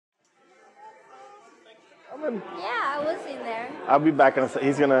coming? Yeah, I was in there. I'll be back in a second.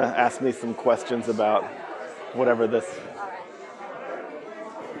 He's going to ask me some questions about whatever this...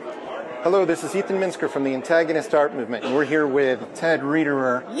 Hello, this is Ethan Minsker from the Antagonist Art Movement, and we're here with Ted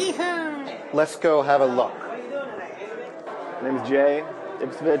Reederer. Yeehaw! Let's go have a look. My name's Jay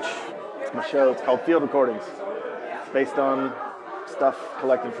Ivcevich. It's my show. It's called Field Recordings. It's based on stuff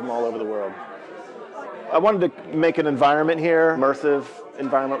collected from all over the world. I wanted to make an environment here, immersive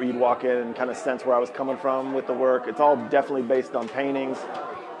environment where you'd walk in and kind of sense where I was coming from with the work. It's all definitely based on paintings,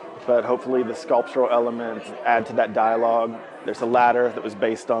 but hopefully the sculptural elements add to that dialogue. There's a ladder that was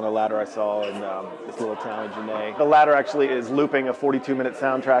based on a ladder I saw in this little town in Janae. The ladder actually is looping a 42-minute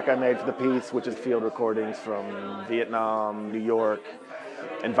soundtrack I made for the piece, which is field recordings from Vietnam, New York,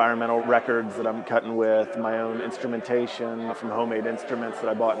 environmental records that I'm cutting with, my own instrumentation from homemade instruments that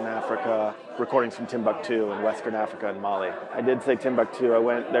I bought in Africa, recordings from Timbuktu in Western Africa and Mali. I did say Timbuktu. I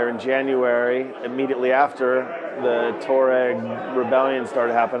went there in January, immediately after the Tuareg rebellion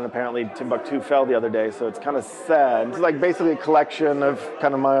started happening. Apparently Timbuktu fell the other day, so it's kind of sad. It's like basically a collection of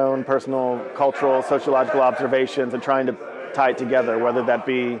kind of my own personal cultural, sociological observations and trying to tie it together, whether that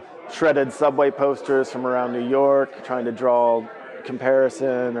be shredded subway posters from around New York, trying to draw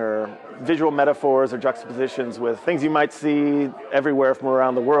comparison or visual metaphors or juxtapositions with things you might see everywhere from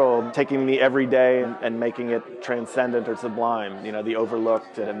around the world, taking the everyday and making it transcendent or sublime, you know, the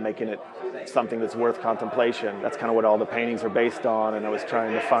overlooked, and making it something that's worth contemplation. That's kind of what all the paintings are based on, and I was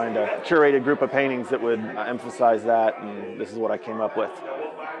trying to find a curated group of paintings that would emphasize that, and this is what I came up with.